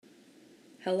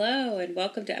Hello, and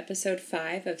welcome to episode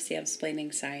 5 of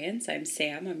Samsplaining Science. I'm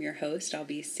Sam, I'm your host. I'll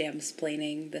be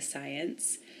Samsplaining the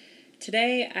science.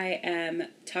 Today I am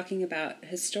talking about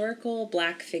historical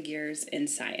Black figures in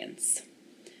science.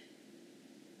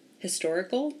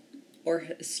 Historical or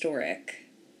historic?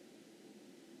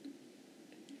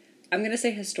 I'm going to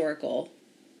say historical,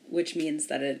 which means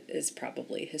that it is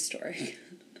probably historic.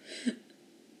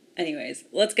 Anyways,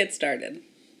 let's get started.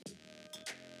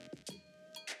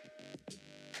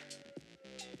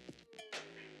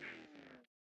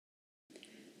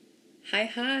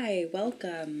 Hi,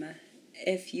 welcome.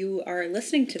 If you are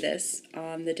listening to this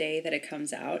on the day that it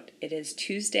comes out, it is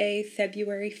Tuesday,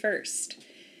 February 1st.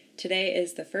 Today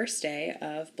is the first day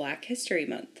of Black History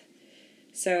Month.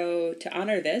 So to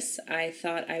honor this, I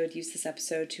thought I would use this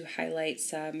episode to highlight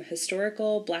some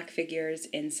historical Black figures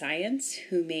in science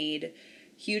who made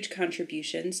huge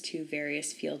contributions to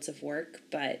various fields of work,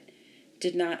 but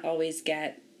did not always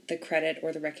get the credit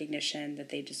or the recognition that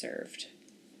they deserved.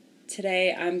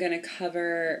 Today I'm going to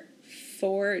cover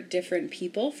 4 different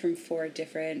people from 4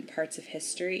 different parts of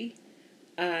history.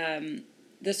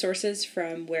 The sources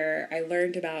from where I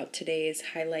learned about today's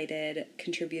highlighted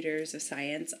contributors of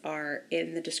science are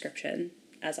in the description,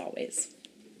 as always.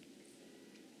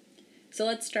 So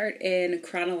let's start in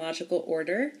chronological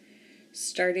order,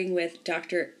 starting with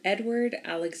Dr. Edward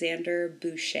Alexander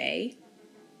Bouchet.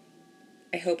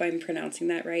 I hope I'm pronouncing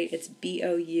that right. It's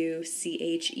Bouchet.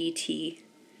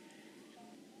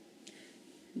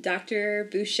 Dr.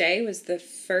 Bouchet was the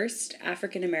first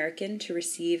African American to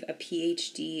receive a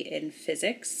PhD in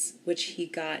physics, which he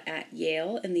got at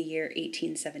Yale in the year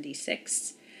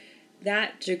 1876.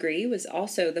 That degree was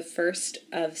also the first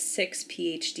of 6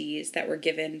 PhDs that were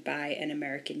given by an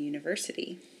American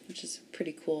university, which is a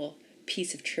pretty cool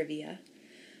piece of trivia.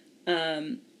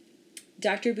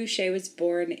 Dr. Bouchet was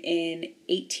born in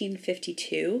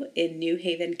 1852 in New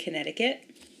Haven, Connecticut.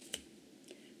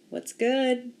 What's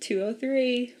good?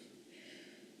 203.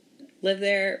 Lived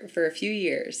there for a few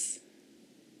years.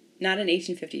 Not in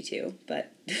 1852,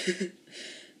 but...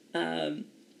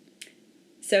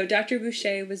 So Dr.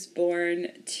 Bouchet was born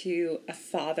to a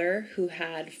father who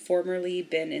had formerly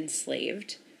been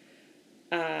enslaved.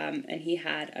 And he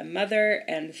had a mother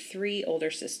and 3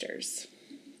 older sisters.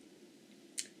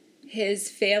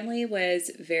 His family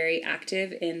was very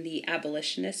active in the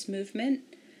abolitionist movement.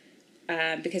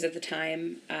 Because at the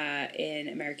time in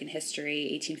American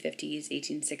history, 1850s,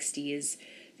 1860s,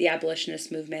 the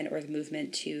abolitionist movement or the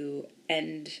movement to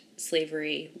end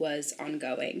slavery was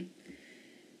ongoing.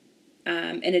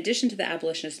 In addition to the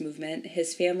abolitionist movement,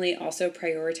 his family also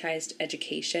prioritized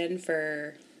education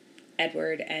for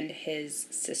Edward and his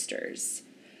sisters.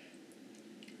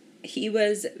 He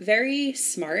was very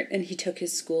smart and he took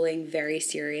his schooling very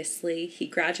seriously. He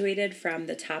graduated from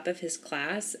the top of his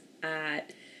class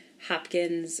at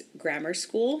Hopkins Grammar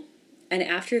School, and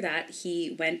after that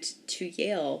he went to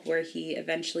Yale, where he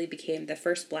eventually became the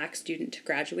first Black student to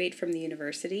graduate from the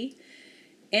university,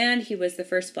 and he was the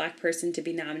first Black person to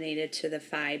be nominated to the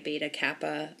Phi Beta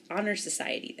Kappa Honor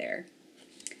Society there.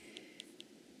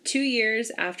 2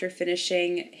 years after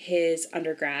finishing his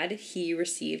undergrad, he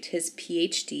received his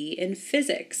PhD in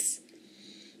physics.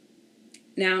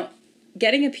 Now,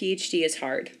 getting a PhD is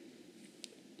hard.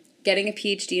 Getting a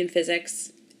PhD in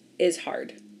physics is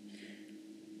hard.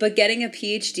 But getting a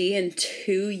PhD in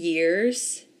 2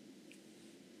 years,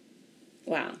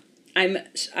 wow. I'm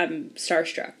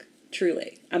starstruck,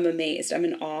 truly. I'm amazed. I'm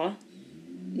in awe.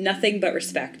 Nothing but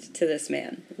respect to this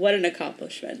man. What an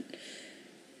accomplishment.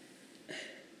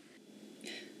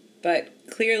 But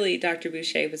clearly Dr.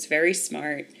 Bouchet was very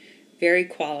smart, very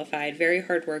qualified, very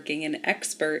hardworking, and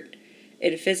expert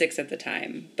in physics at the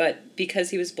time, but because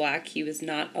he was Black, he was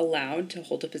not allowed to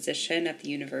hold a position at the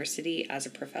university as a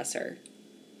professor.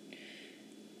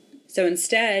 So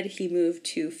instead, he moved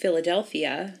to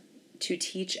Philadelphia to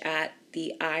teach at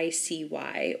the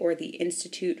ICY, or the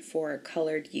Institute for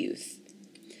Colored Youth.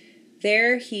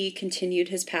 There, he continued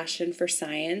his passion for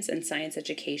science and science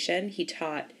education. He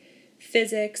taught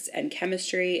physics and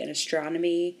chemistry and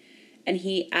astronomy, and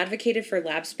he advocated for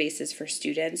lab spaces for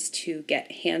students to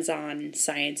get hands-on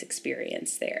science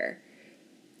experience there.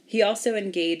 He also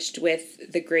engaged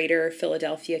with the greater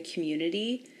Philadelphia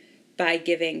community by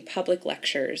giving public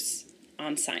lectures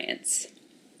on science.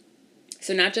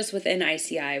 So not just within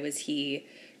ICI was he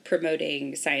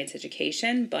promoting science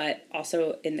education, but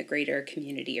also in the greater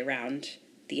community around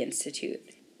the Institute,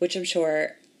 which I'm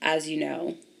sure, as you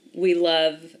know, we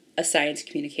love a science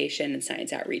communication and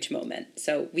science outreach moment.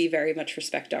 So we very much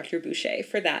respect Dr. Bouchet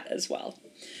for that as well.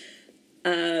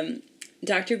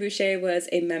 Dr. Boucher was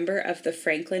a member of the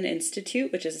Franklin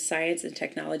Institute, which is a science and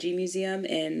technology museum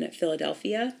in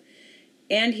Philadelphia,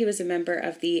 and he was a member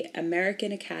of the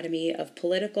American Academy of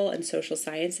Political and Social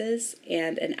Sciences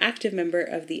and an active member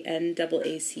of the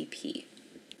NAACP.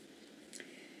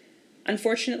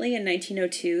 Unfortunately, in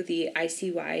 1902, the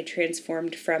ICY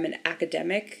transformed from an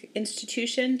academic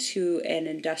institution to an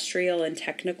industrial and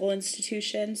technical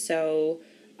institution, so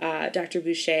Dr.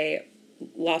 Boucher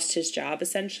lost his job,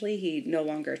 essentially. He no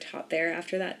longer taught there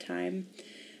after that time.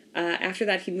 After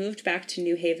that, he moved back to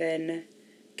New Haven,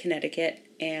 Connecticut,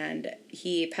 and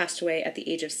he passed away at the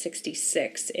age of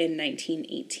 66 in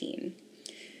 1918.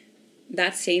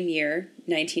 That same year,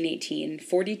 1918,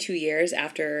 42 years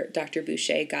after Dr.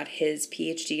 Boucher got his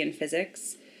PhD in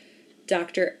physics,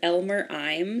 Dr. Elmer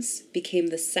Imes became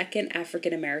the second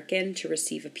African American to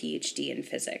receive a PhD in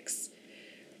physics.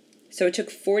 So it took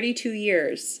 42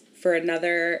 years for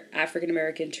another African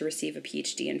American to receive a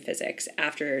PhD in physics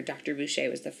after Dr. Boucher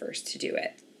was the first to do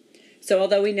it. So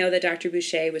although we know that Dr.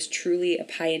 Boucher was truly a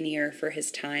pioneer for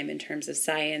his time in terms of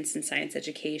science and science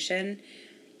education,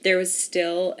 there was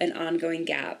still an ongoing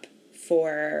gap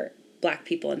for Black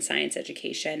people in science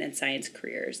education and science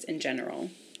careers in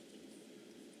general.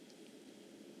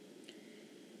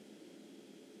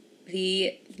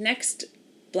 The next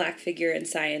Black figure in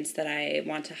science that I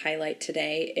want to highlight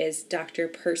today is Dr.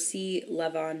 Percy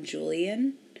Levon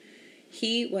Julian.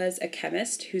 He was a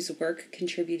chemist whose work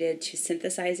contributed to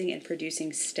synthesizing and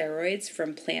producing steroids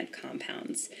from plant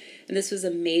compounds, and this was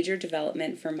a major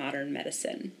development for modern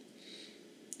medicine.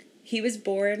 He was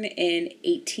born in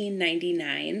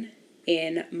 1899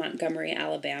 in Montgomery,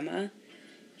 Alabama.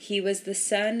 He was the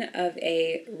son of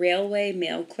a railway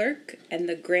mail clerk and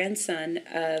the grandson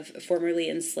of formerly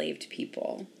enslaved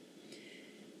people.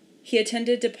 He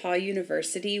attended DePauw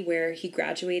University, where he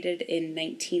graduated in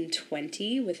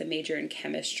 1920 with a major in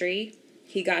chemistry.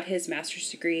 He got his master's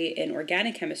degree in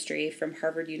organic chemistry from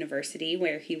Harvard University,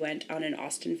 where he went on an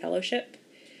Austin Fellowship.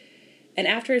 And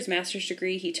after his master's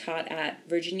degree, he taught at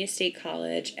Virginia State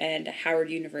College and Howard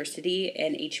University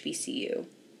and HBCU.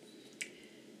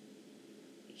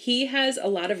 He has a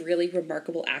lot of really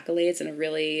remarkable accolades and a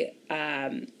really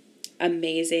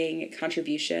amazing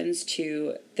contributions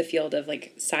to the field of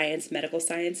science, medical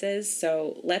sciences.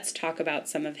 So let's talk about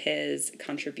some of his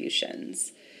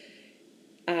contributions.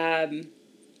 In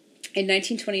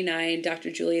 1929,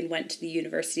 Dr. Julian went to the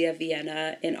University of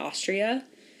Vienna in Austria.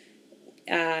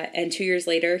 And 2 years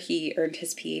later, he earned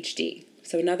his PhD.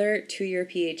 So another 2-year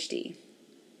PhD.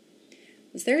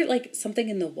 Was there, something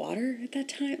in the water at that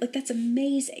time? That's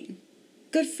amazing.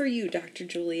 Good for you, Dr.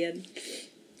 Julian.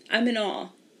 I'm in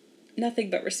awe. Nothing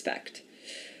but respect.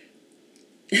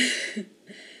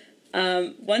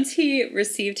 Once he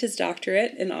received his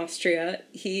doctorate in Austria,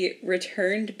 he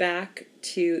returned back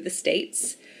to the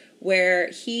States, where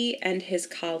he and his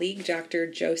colleague, Dr.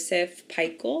 Joseph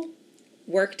Peikel,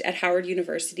 worked at Howard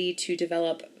University to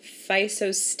develop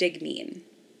physostigmine.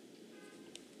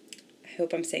 I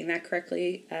hope I'm saying that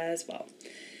correctly as well.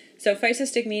 So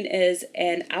physostigmine is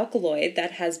an alkaloid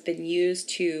that has been used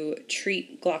to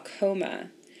treat glaucoma.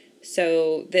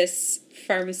 So this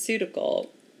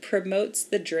pharmaceutical promotes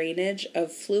the drainage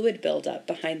of fluid buildup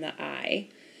behind the eye,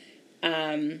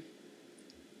 and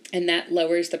that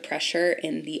lowers the pressure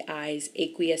in the eye's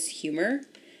aqueous humor,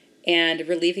 and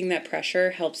relieving that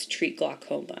pressure helps treat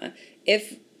glaucoma.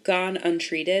 If gone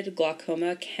untreated,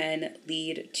 glaucoma can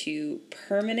lead to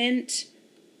permanent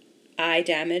eye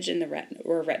damage in the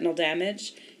retinal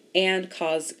damage and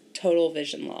cause total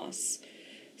vision loss.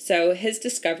 So his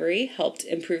discovery helped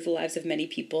improve the lives of many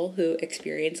people who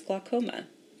experience glaucoma.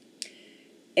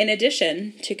 In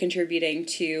addition to contributing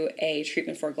to a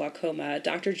treatment for glaucoma,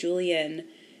 Dr. Julian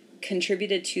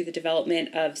contributed to the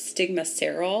development of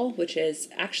stigmacerol, which is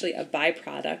actually a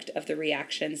byproduct of the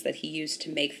reactions that he used to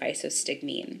make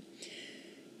physostigmine.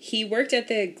 He worked at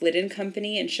the Glidden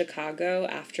Company in Chicago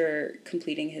after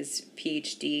completing his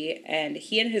PhD, and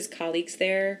he and his colleagues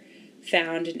there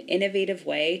found an innovative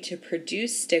way to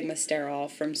produce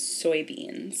stigmacerol from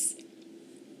soybeans.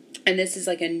 And this is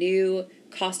a new,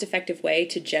 cost-effective way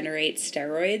to generate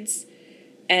steroids,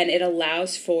 and it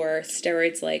allows for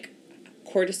steroids like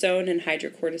cortisone and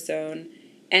hydrocortisone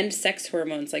and sex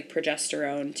hormones like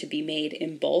progesterone to be made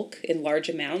in bulk in large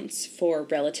amounts for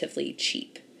relatively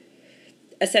cheap.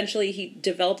 Essentially, he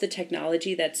developed the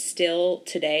technology that still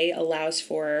today allows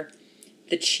for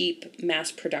the cheap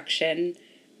mass production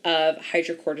of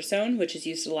hydrocortisone, which is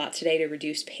used a lot today to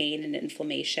reduce pain and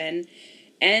inflammation,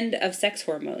 and of sex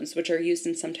hormones, which are used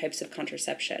in some types of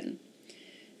contraception.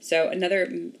 So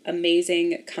another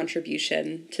amazing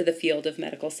contribution to the field of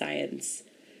medical science.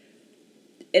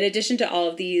 In addition to all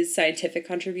of these scientific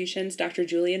contributions, Dr.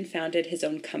 Julian founded his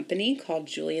own company called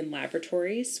Julian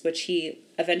Laboratories, which he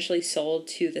eventually sold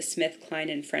to the Smith, Kline,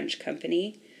 and French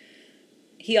Company.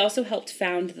 He also helped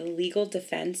found the Legal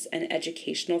Defense and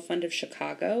Educational Fund of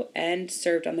Chicago and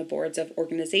served on the boards of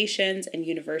organizations and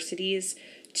universities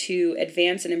to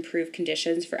advance and improve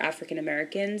conditions for African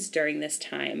Americans during this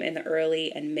time in the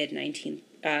early and mid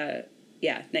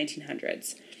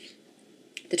 1900s.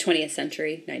 The 20th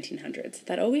century, 1900s.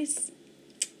 That always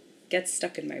gets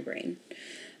stuck in my brain.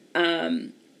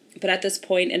 But at this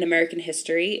point in American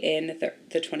history, in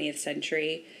the 20th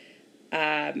century,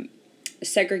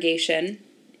 segregation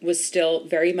was still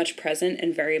very much present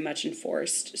and very much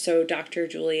enforced. So Dr.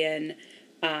 Julian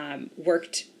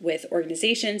worked with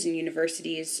organizations and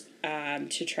universities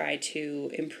to try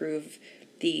to improve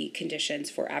the conditions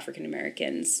for African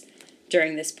Americans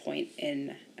during this point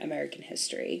in American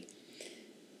history.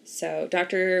 So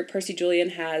Dr. Percy Julian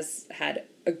has had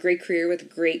a great career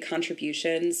with great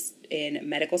contributions in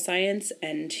medical science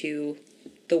and to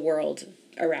the world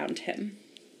around him.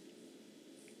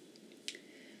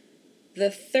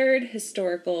 The third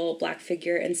historical Black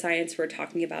figure in science we're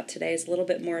talking about today is a little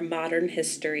bit more modern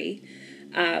history.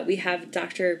 We have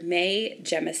Dr. Mae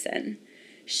Jemison.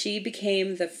 She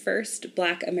became the first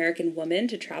Black American woman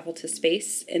to travel to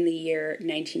space in the year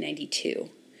 1992.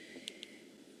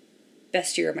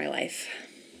 Best year of my life.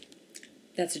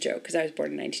 That's a joke, because I was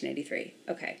born in 1993.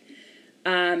 Okay.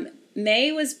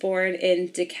 Mae was born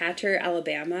in Decatur,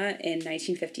 Alabama in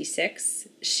 1956.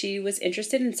 She was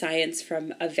interested in science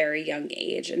from a very young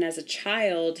age, and as a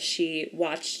child, she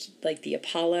watched like the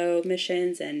Apollo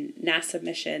missions and NASA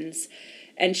missions,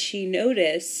 and she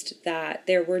noticed that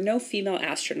there were no female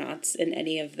astronauts in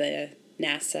any of the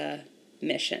NASA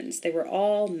missions. They were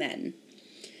all men.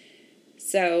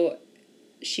 So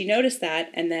she noticed that,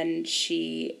 and then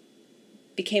she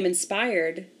became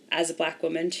inspired as a Black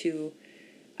woman to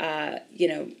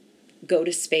go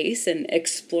to space and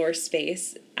explore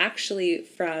space, actually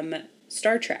from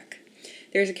Star Trek.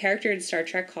 There's a character in Star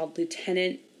Trek called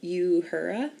Lieutenant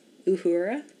Uhura.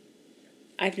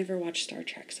 I've never watched Star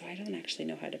Trek, so I don't actually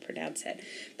know how to pronounce it.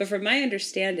 But from my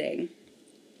understanding,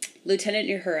 Lieutenant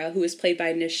Uhura, who was played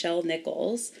by Nichelle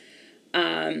Nichols,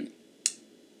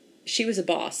 she was a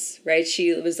boss, right?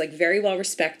 She was like very well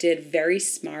respected, very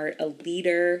smart, a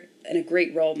leader, and a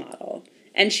great role model.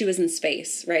 And she was in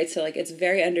space, right? So like it's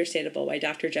very understandable why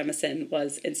Dr. Jemison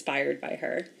was inspired by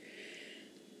her.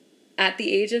 At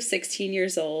the age of 16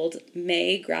 years old,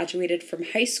 Mae graduated from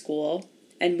high school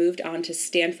and moved on to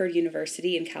Stanford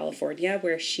University in California,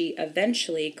 where she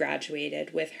eventually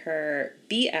graduated with her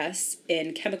BS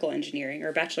in chemical engineering,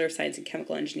 or Bachelor of Science in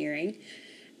Chemical Engineering,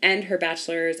 and her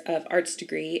Bachelor's of Arts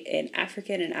degree in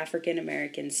African and African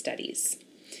American Studies.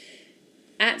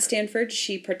 At Stanford,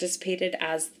 she participated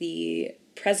as the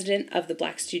president of the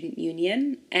Black Student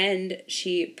Union, and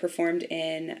she performed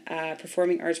in a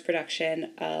performing arts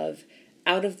production of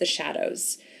Out of the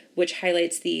Shadows, which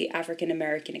highlights the African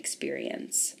American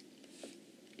experience.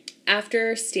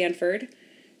 After Stanford,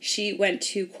 she went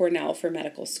to Cornell for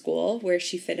medical school, where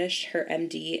she finished her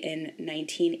MD in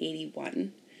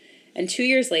 1981. And 2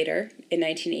 years later, in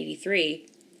 1983,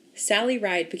 Sally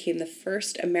Ride became the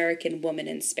first American woman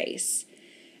in space.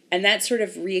 And that sort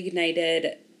of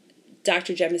reignited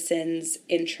Dr. Jemison's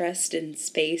interest in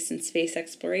space and space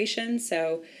exploration.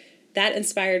 So that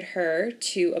inspired her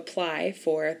to apply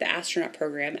for the astronaut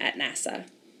program at NASA.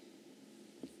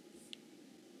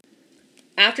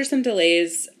 After some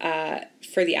delays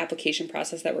for the application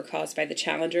process that were caused by the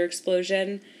Challenger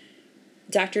explosion,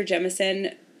 Dr.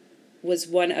 Jemison was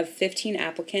one of 15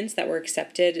 applicants that were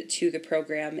accepted to the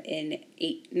program in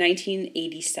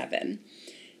 1987.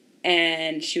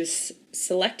 And she was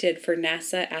selected for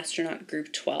NASA Astronaut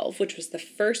Group 12, which was the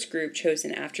first group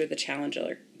chosen after the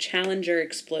Challenger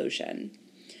explosion.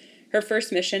 Her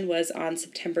first mission was on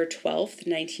September 12th,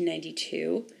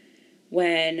 1992,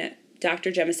 when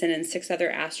Dr. Jemison and 6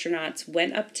 other astronauts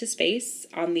went up to space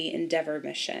on the Endeavour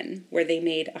mission, where they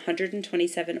made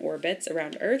 127 orbits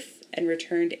around Earth and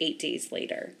returned 8 days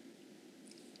later.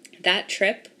 That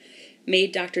trip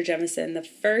made Dr. Jemison the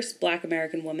first Black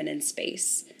American woman in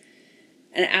space.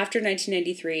 And after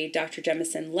 1993, Dr.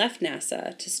 Jemison left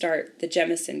NASA to start the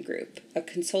Jemison Group, a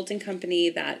consulting company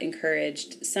that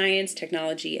encouraged science,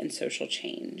 technology, and social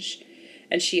change.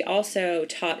 And she also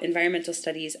taught environmental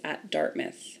studies at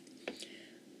Dartmouth.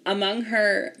 Among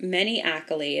her many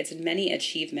accolades and many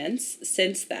achievements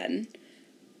since then,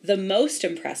 the most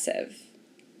impressive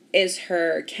is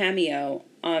her cameo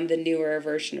on the newer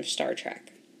version of Star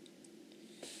Trek.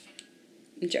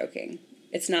 I'm joking.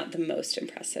 It's not the most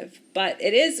impressive, but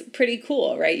it is pretty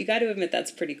cool, right? You got to admit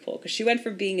that's pretty cool, because she went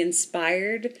from being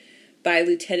inspired by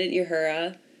Lieutenant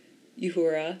Uhura,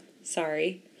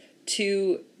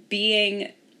 to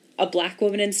being a black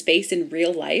woman in space in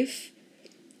real life,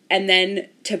 and then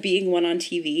to being one on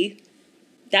TV.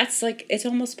 That's like, it's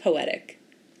almost poetic.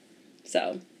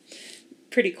 So,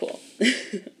 pretty cool.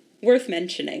 Worth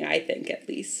mentioning, I think, at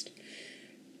least.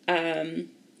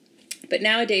 But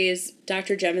nowadays,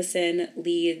 Dr. Jemison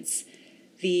leads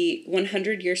the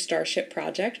 100-Year Starship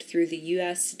Project through the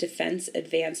U.S. Defense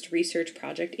Advanced Research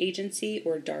Project Agency,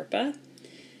 or DARPA.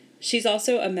 She's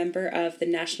also a member of the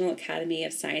National Academy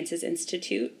of Sciences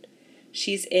Institute.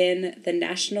 She's in the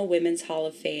National Women's Hall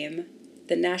of Fame,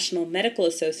 the National Medical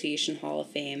Association Hall of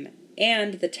Fame,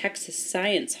 and the Texas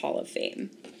Science Hall of Fame.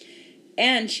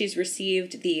 And she's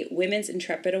received the Women's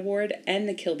Intrepid Award and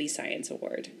the Kilby Science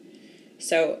Award.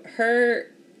 So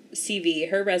her CV,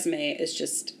 her resume is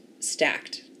just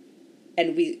stacked.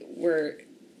 And we're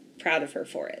proud of her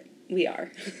for it. We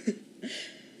are.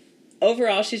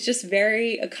 Overall, she's just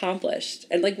very accomplished.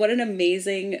 And like, what an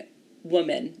amazing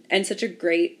woman, and such a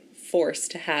great force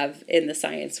to have in the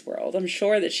science world. I'm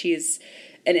sure that she's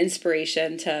an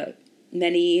inspiration to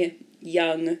many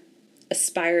young,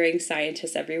 aspiring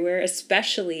scientists everywhere,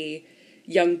 especially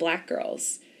young Black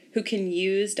girls who can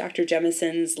use Dr.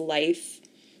 Jemison's life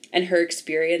and her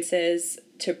experiences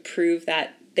to prove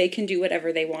that they can do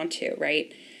whatever they want to,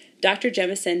 right? Dr.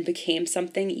 Jemison became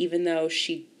something even though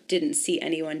she didn't see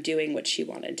anyone doing what she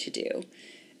wanted to do.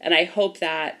 And I hope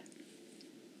that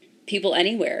people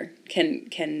anywhere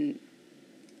can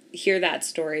hear that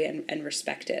story and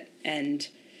respect it and,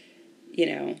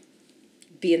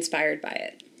 be inspired by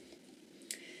it.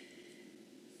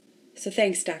 So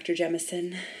thanks, Dr.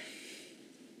 Jemison.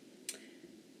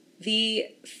 The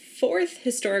fourth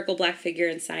historical Black figure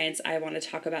in science I want to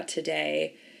talk about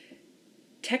today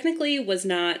technically was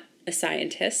not a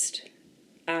scientist,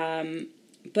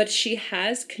 but she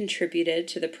has contributed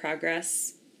to the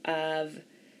progress of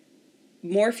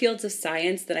more fields of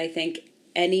science than I think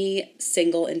any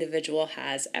single individual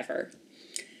has ever.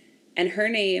 And her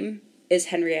name is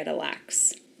Henrietta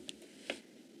Lacks.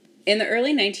 In the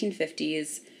early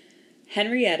 1950s,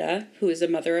 Henrietta, who is a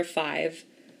mother of 5,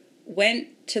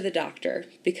 went to the doctor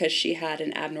because she had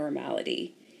an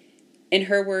abnormality. In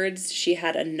her words, she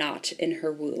had a knot in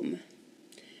her womb.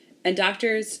 And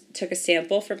doctors took a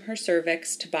sample from her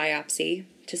cervix to biopsy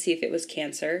to see if it was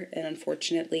cancer, and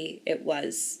unfortunately it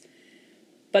was.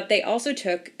 But they also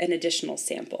took an additional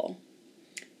sample.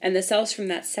 And the cells from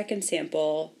that second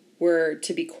sample were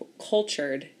to be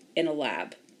cultured in a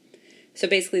lab. So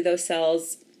basically those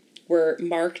cells were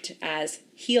marked as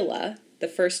HeLa, the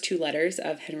first 2 letters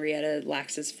of Henrietta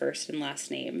Lacks's first and last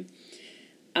name,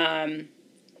 and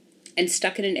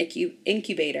stuck in an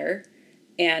incubator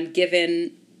and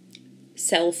given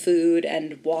cell food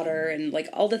and water and like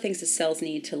all the things the cells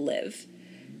need to live.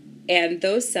 And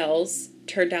those cells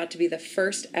turned out to be the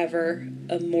first ever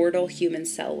immortal human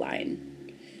cell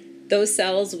line. Those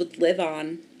cells would live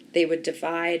on, they would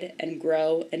divide and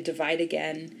grow and divide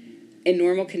again in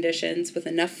normal conditions with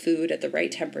enough food at the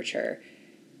right temperature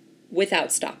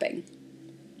without stopping.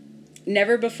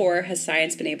 Never before has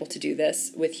science been able to do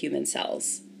this with human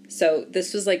cells. So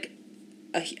this was like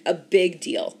a big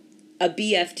deal, a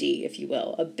BFD, if you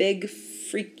will, a big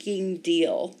freaking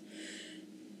deal,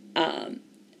 and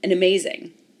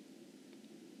amazing.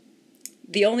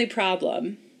 The only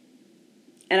problem,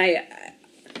 and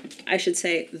I should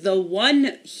say the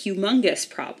one humongous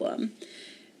problem,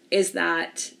 is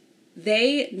that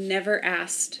they never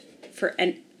asked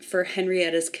for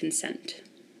Henrietta's consent.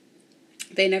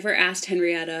 They never asked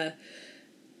Henrietta,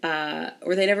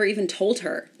 or they never even told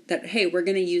her that, hey, we're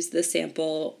going to use this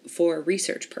sample for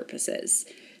research purposes.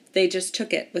 They just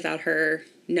took it without her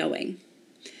knowing.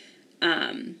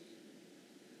 And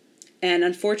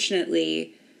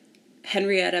unfortunately,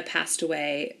 Henrietta passed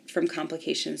away from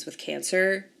complications with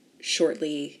cancer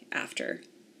shortly after.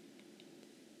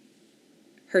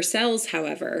 Her cells,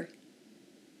 however,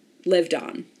 lived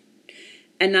on.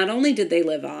 And not only did they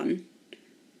live on,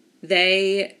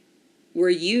 they were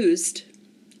used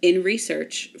in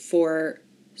research for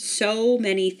so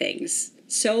many things,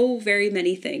 so very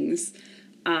many things,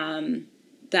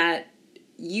 that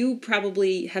you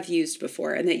probably have used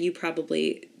before and that you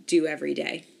probably do every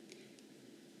day.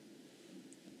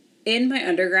 In my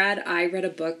undergrad, I read a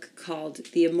book called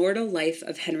The Immortal Life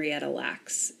of Henrietta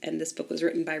Lacks, and this book was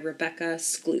written by Rebecca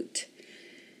Skloot.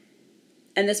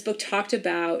 And this book talked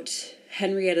about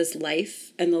Henrietta's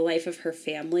life and the life of her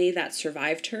family that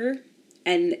survived her,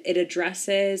 and it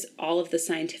addresses all of the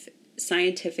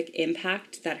scientific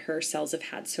impact that her cells have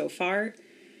had so far.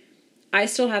 I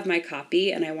still have my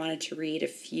copy, and I wanted to read a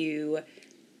few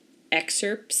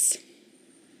excerpts.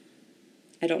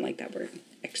 I don't like that word,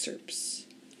 excerpts.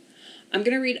 I'm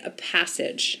going to read a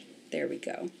passage, there we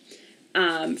go,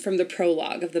 from the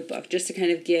prologue of the book, just to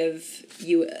kind of give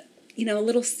you, a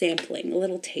little sampling, a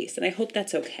little taste. And I hope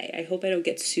that's okay. I hope I don't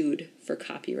get sued for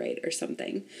copyright or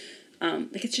something.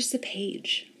 It's just a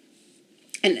page.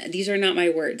 And these are not my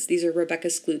words. These are Rebecca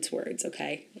Skloot's words,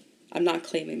 okay? I'm not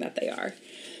claiming that they are.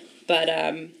 But,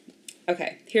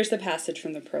 okay, here's the passage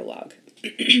from the prologue.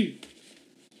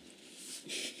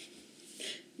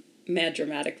 Mad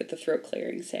dramatic with the throat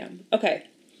clearing, Sam. Okay.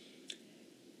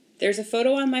 There's a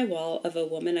photo on my wall of a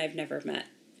woman I've never met.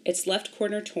 Its left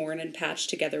corner torn and patched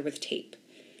together with tape.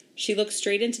 She looks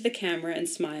straight into the camera and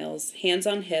smiles, hands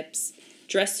on hips,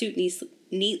 dress suit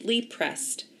neatly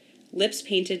pressed, lips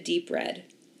painted deep red.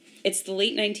 It's the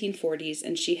late 1940s,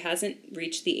 and she hasn't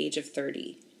reached the age of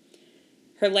 30.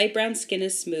 Her light brown skin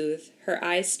is smooth, her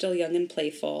eyes still young and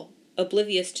playful,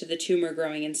 oblivious to the tumor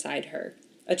growing inside her,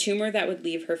 a tumor that would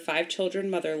leave her 5 children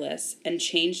motherless and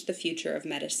change the future of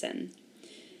medicine.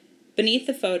 Beneath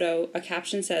the photo, a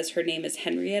caption says her name is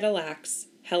Henrietta Lacks,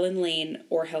 Helen Lane,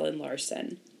 or Helen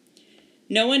Larson.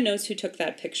 No one knows who took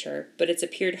that picture, but it's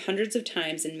appeared hundreds of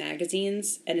times in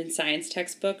magazines and in science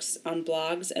textbooks, on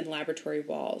blogs, and laboratory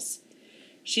walls.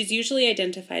 She's usually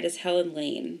identified as Helen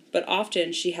Lane, but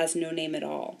often she has no name at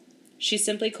all. She's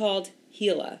simply called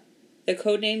HeLa, the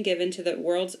codename given to the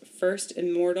world's first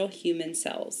immortal human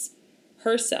cells.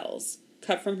 Her cells,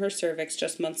 cut from her cervix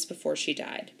just months before she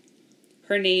died.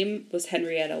 Her name was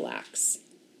Henrietta Lacks.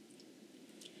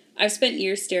 I've spent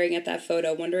years staring at that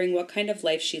photo, wondering what kind of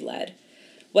life she led,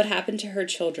 what happened to her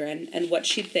children, and what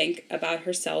she'd think about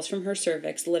her cells from her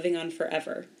cervix living on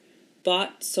forever.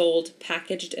 Bought, sold,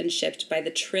 packaged, and shipped by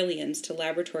the trillions to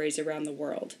laboratories around the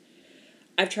world.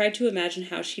 I've tried to imagine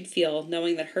how she'd feel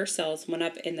knowing that her cells went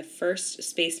up in the first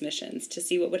space missions to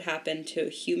see what would happen to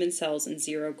human cells in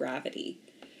zero gravity,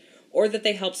 or that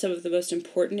they helped some of the most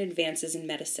important advances in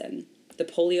medicine, the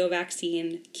polio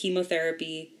vaccine,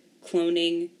 chemotherapy,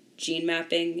 cloning, gene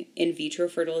mapping, in vitro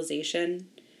fertilization.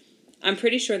 I'm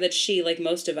pretty sure that she, like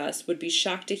most of us, would be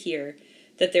shocked to hear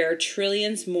that there are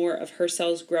trillions more of her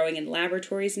cells growing in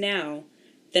laboratories now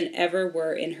than ever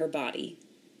were in her body.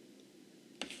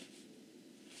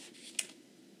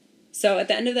 So at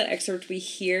the end of that excerpt, we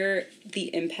hear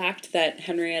the impact that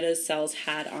Henrietta's cells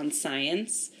had on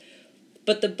science.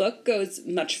 But the book goes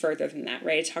much further than that,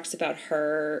 right? It talks about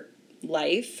her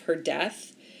life, her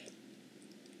death,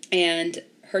 and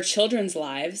her children's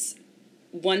lives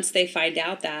once they find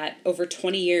out that over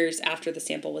 20 years after the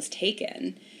sample was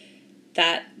taken,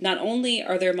 that not only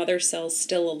are their mother cells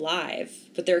still alive,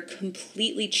 but they're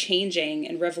completely changing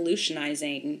and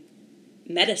revolutionizing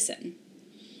medicine.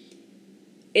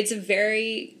 It's a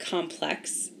very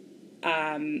complex,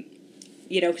 because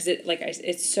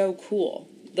it's so cool,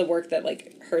 the work that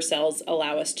her cells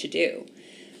allow us to do.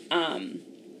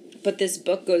 But this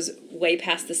book goes way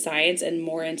past the science and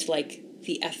more into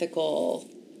the ethical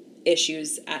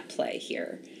issues at play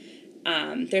here.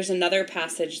 There's another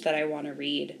passage that I want to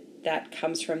read that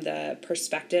comes from the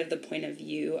perspective, the point of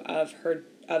view of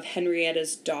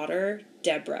Henrietta's daughter,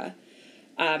 Deborah,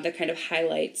 that kind of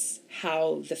highlights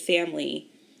how the family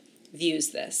views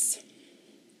this.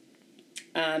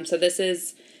 So this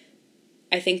is,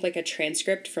 I think, a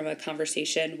transcript from a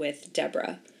conversation with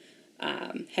Deborah,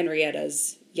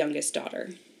 Henrietta's youngest daughter.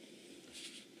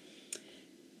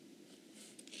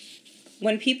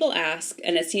 When people ask,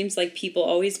 and it seems like people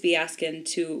always be asking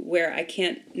to where I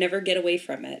can't never get away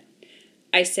from it,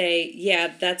 I say,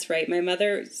 yeah, that's right. My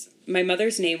mother's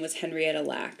name was Henrietta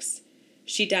Lacks.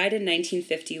 She died in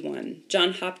 1951.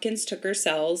 John Hopkins took her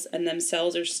cells, and them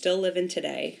cells are still living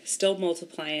today, still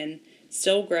multiplying,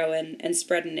 still growing, and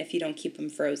spreading if you don't keep them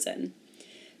frozen.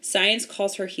 Science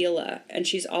calls her HeLa, and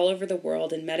she's all over the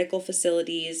world in medical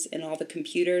facilities, in all the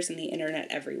computers and the internet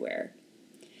everywhere.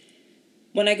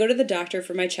 When I go to the doctor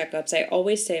for my checkups, I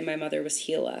always say my mother was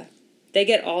HeLa. They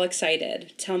get all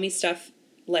excited, tell me stuff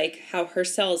like how her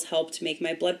cells helped make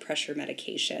my blood pressure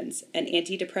medications and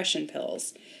antidepressant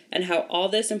pills, and how all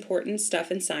this important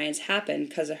stuff in science happened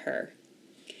because of her.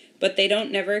 But they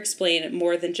don't never explain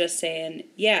more than just saying,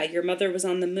 yeah, your mother was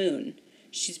on the moon.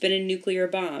 She's been in nuclear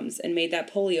bombs and made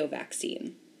that polio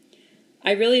vaccine.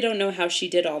 I really don't know how she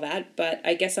did all that, but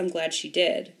I guess I'm glad she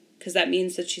did, because that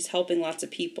means that she's helping lots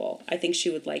of people. I think she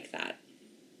would like that.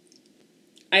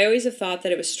 I always have thought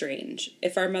that it was strange.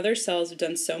 If our mother's cells have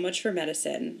done so much for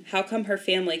medicine, how come her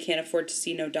family can't afford to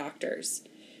see no doctors?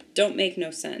 Don't make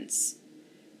no sense.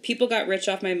 People got rich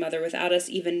off my mother without us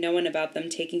even knowing about them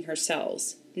taking her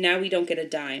cells. Now we don't get a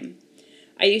dime.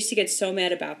 I used to get so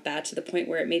mad about that to the point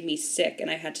where it made me sick and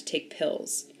I had to take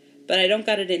pills. But I don't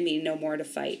got it in me no more to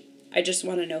fight. I just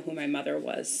want to know who my mother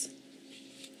was.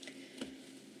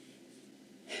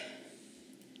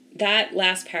 That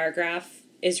last paragraph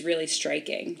is really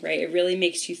striking, right? It really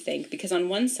makes you think, because on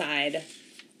one side,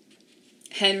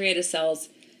 Henrietta cells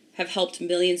have helped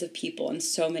millions of people in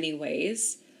so many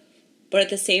ways, but at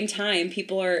the same time,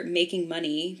 people are making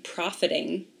money,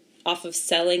 profiting off of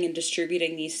selling and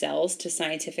distributing these cells to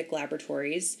scientific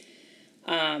laboratories,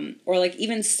 or like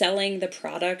even selling the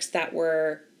products that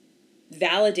were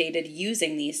validated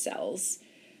using these cells.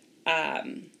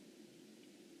 And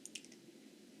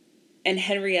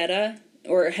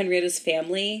Henrietta's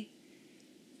family,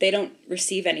 they don't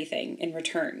receive anything in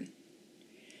return,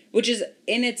 which is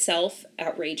in itself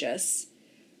outrageous.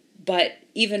 But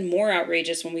even more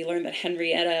outrageous when we learn that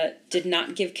Henrietta did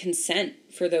not give consent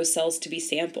for those cells to be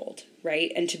sampled,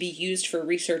 right? And to be used for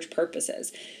research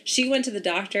purposes. She went to the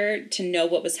doctor to know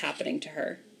what was happening to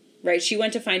her, right? She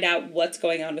went to find out what's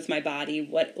going on with my body,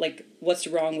 what's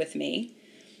wrong with me.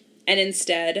 And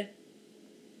instead,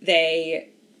 they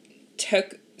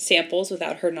took samples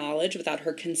without her knowledge, without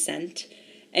her consent,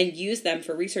 and used them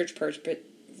for research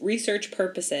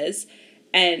purposes.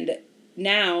 And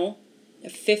now,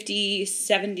 50,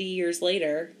 70 years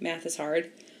later, math is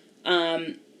hard.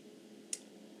 Math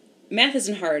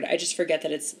isn't hard. I just forget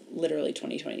that it's literally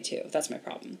 2022. That's my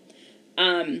problem.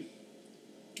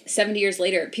 70 years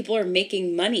later, people are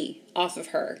making money off of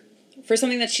her for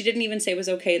something that she didn't even say was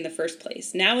okay in the first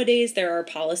place. Nowadays, there are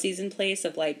policies in place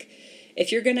of like,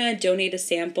 if you're going to donate a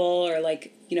sample or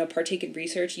like, partake in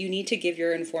research, you need to give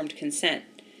your informed consent.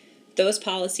 Those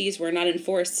policies were not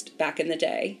enforced back in the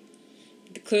day.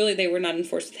 Clearly, they were not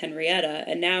enforced with Henrietta,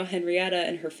 and now Henrietta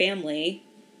and her family,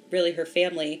 really her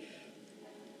family,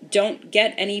 don't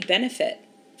get any benefit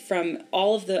from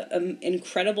all of the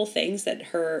incredible things that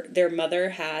their mother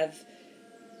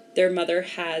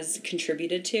has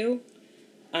contributed to.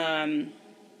 And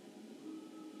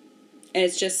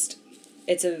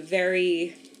it's a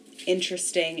very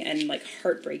interesting and like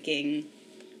heartbreaking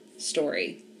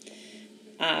story.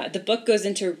 The book goes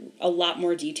into a lot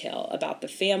more detail about the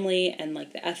family and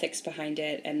like the ethics behind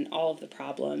it and all of the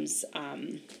problems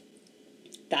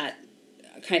that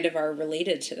kind of are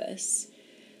related to this.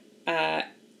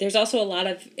 There's also a lot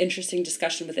of interesting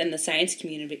discussion within the science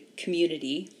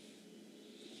community.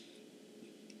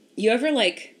 You ever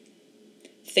like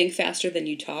think faster than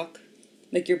you talk?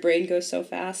 Like your brain goes so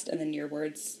fast and then your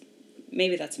words,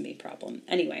 maybe that's a me problem.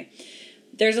 Anyway,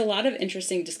 there's a lot of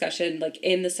interesting discussion like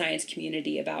in the science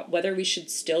community about whether we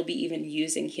should still be even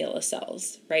using HeLa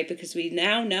cells, right? Because we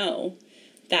now know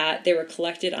that they were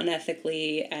collected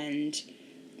unethically and,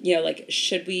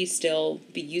 should we still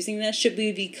be using this? Should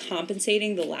we be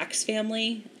compensating the Lacks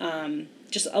family?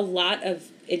 Just a lot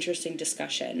of interesting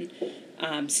discussion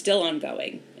still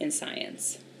ongoing in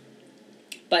science.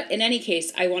 But in any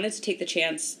case, I wanted to take the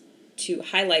chance to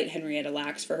highlight Henrietta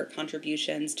Lacks for her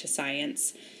contributions to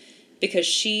science, because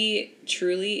she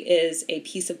truly is a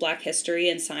piece of Black history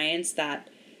and science that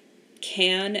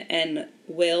can and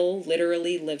will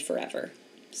literally live forever.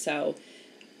 So,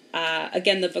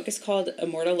 again, the book is called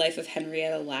Immortal Life of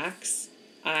Henrietta Lacks.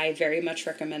 I very much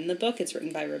recommend the book. It's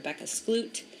written by Rebecca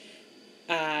Skloot.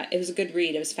 It was a good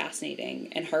read. It was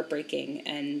fascinating and heartbreaking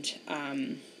and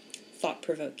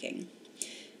thought-provoking.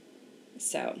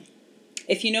 So,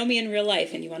 if you know me in real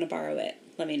life and you want to borrow it,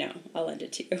 let me know. I'll lend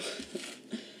it to you.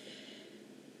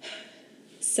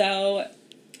 So,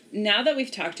 now that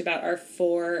we've talked about our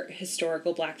 4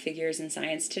 historical Black figures in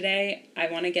science today,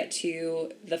 I want to get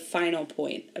to the final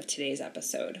point of today's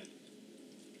episode.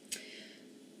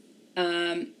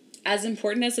 As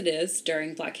important as it is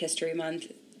during Black History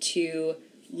Month to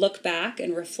look back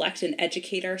and reflect and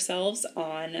educate ourselves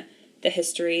on the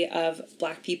history of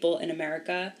Black people in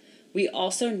America, we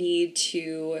also need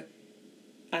to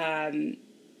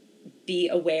be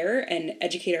aware and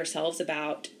educate ourselves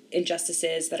about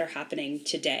injustices that are happening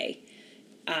today.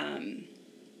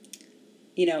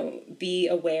 Be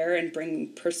aware and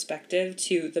bring perspective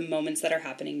to the moments that are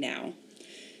happening now.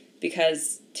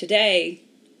 Because today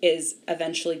is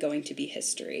eventually going to be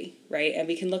history, right? And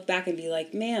we can look back and be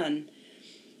like, man,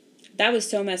 that was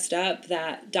so messed up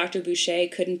that Dr. Boucher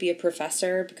couldn't be a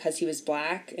professor because he was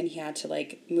Black and he had to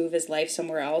like move his life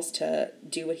somewhere else to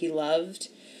do what he loved.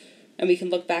 And we can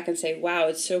look back and say, wow,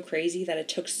 it's so crazy that it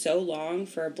took so long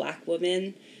for a Black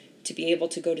woman to be able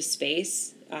to go to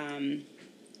space.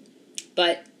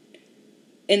 But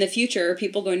in the future, are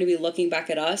people going to be looking back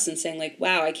at us and saying like,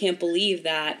 wow, I can't believe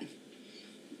that,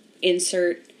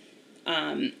 insert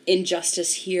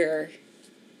injustice here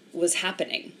was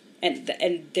happening.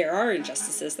 And there are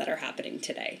injustices that are happening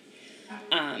today.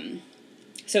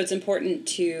 So it's important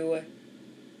to,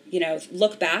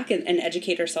 look back and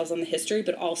educate ourselves on the history,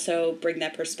 but also bring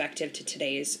that perspective to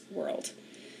today's world.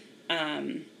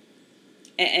 And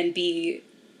be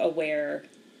aware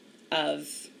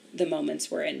of the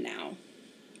moments we're in now.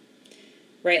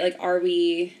 Right? Like, are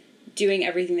we doing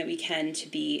everything that we can to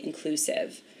be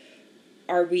inclusive?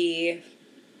 Are we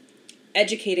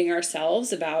educating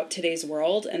ourselves about today's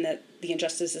world and that the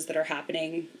injustices that are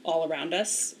happening all around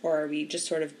us, or are we just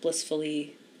sort of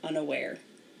blissfully unaware?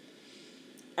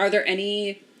 Are there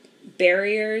any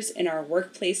barriers in our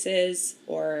workplaces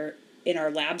or in our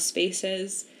lab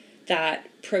spaces that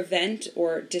prevent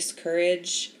or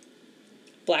discourage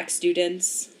Black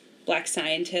students, Black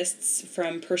scientists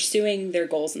from pursuing their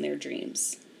goals and their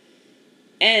dreams?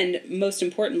 And most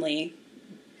importantly,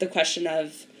 the question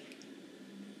of,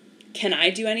 can I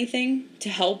do anything to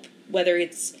help, whether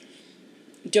it's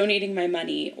donating my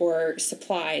money or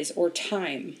supplies or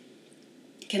time?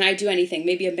 Can I do anything,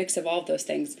 maybe a mix of all of those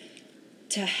things,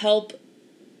 to help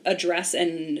address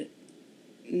and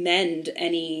mend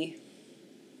any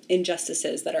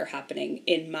injustices that are happening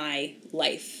in my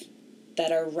life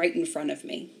that are right in front of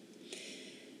me?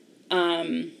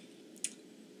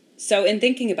 So in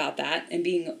thinking about that and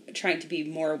trying to be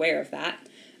more aware of that,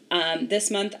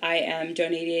 this month I am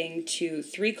donating to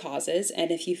 3 causes,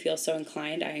 and if you feel so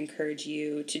inclined, I encourage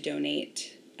you to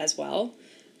donate as well.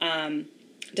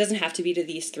 It doesn't have to be to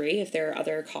these 3. If there are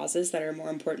other causes that are more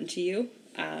important to you,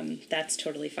 that's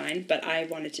totally fine, but I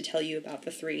wanted to tell you about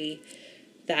the 3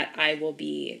 that I will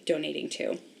be donating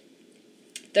to.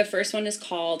 The first one is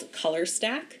called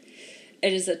ColorStack.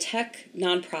 It is a tech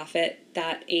nonprofit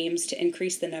that aims to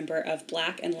increase the number of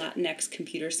Black and Latinx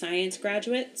computer science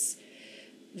graduates.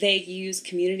 They use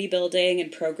community building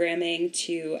and programming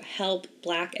to help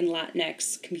Black and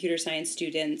Latinx computer science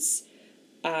students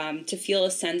to feel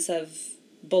a sense of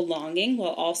belonging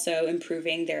while also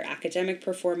improving their academic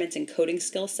performance and coding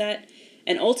skill set,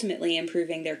 and ultimately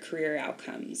improving their career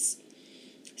outcomes.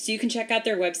 So you can check out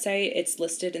their website. It's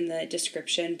listed in the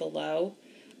description below.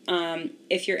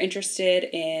 If you're interested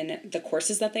in the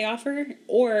courses that they offer,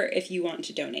 or if you want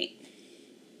to donate.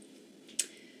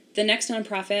 The next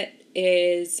nonprofit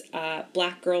is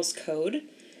Black Girls Code.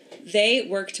 They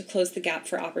work to close the gap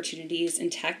for opportunities in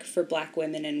tech for Black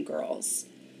women and girls.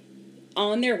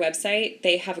 On their website,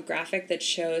 they have a graphic that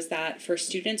shows that for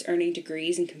students earning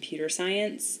degrees in computer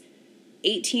science,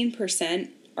 18%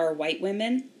 are white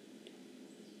women,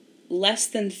 less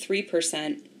than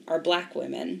 3% are Black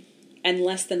women, and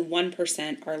less than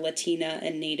 1% are Latina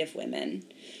and Native women.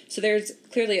 So there's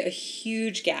clearly a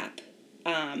huge gap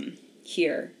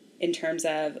here in terms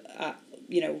of,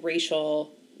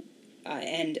 racial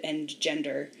and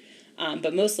gender,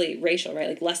 but mostly racial, right?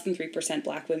 Like less than 3%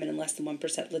 Black women and less than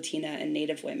 1% Latina and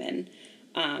Native women.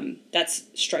 That's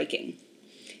striking.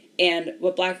 And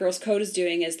what Black Girls Code is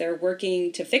doing is they're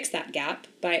working to fix that gap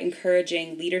by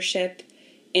encouraging leadership,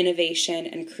 innovation,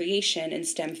 and creation in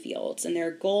STEM fields. And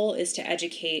their goal is to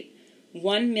educate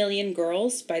 1 million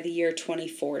girls by the year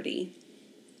 2040.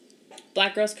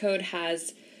 Black Girls Code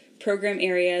has program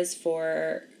areas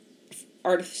for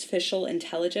artificial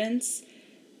intelligence,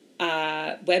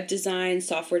 web design,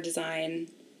 software design,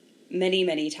 many,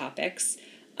 many topics.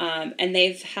 And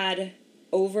they've had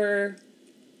over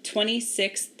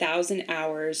 26,000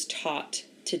 hours taught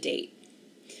to date.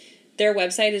 Their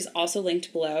website is also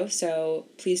linked below, so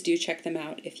please do check them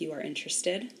out if you are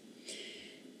interested.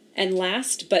 And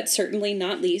last, but certainly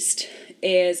not least,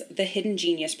 is the Hidden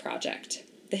Genius Project.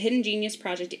 The Hidden Genius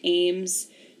Project aims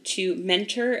to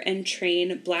mentor and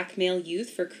train Black male youth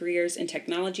for careers in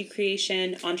technology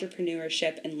creation,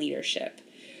 entrepreneurship, and leadership.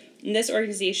 And this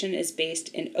organization is based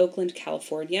in Oakland,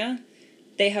 California.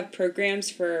 They have programs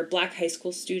for Black high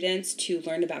school students to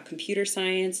learn about computer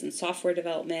science and software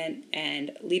development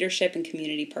and leadership and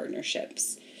community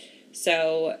partnerships.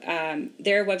 So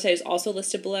their website is also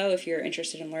listed below if you're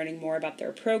interested in learning more about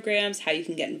their programs, how you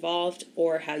can get involved,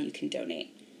 or how you can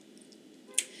donate.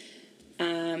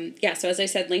 So as I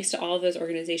said, links to all of those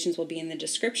organizations will be in the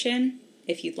description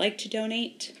if you'd like to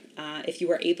donate, if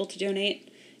you are able to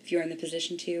donate, if you're in the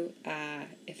position to.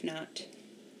 If not,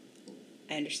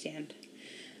 I understand.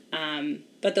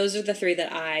 But those are the 3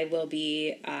 that I will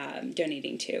be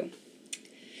donating to.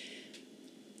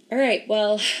 All right,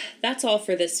 well, that's all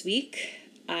for this week.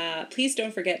 Please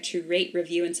don't forget to rate,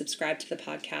 review, and subscribe to the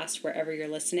podcast wherever you're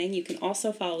listening. You can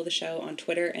also follow the show on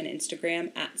Twitter and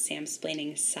Instagram at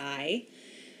SamSplainingsci.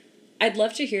 I'd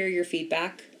love to hear your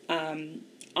feedback.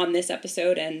 on this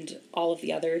episode and all of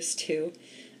the others too.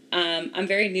 I'm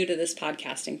very new to this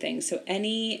podcasting thing, so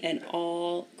any and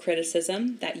all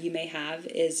criticism that you may have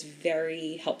is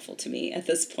very helpful to me at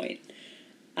this point.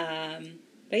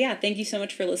 But yeah, thank you so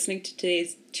much for listening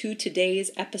to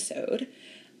today's episode.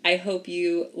 I hope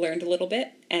you learned a little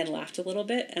bit and laughed a little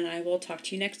bit, and I will talk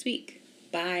to you next week.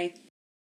 Bye.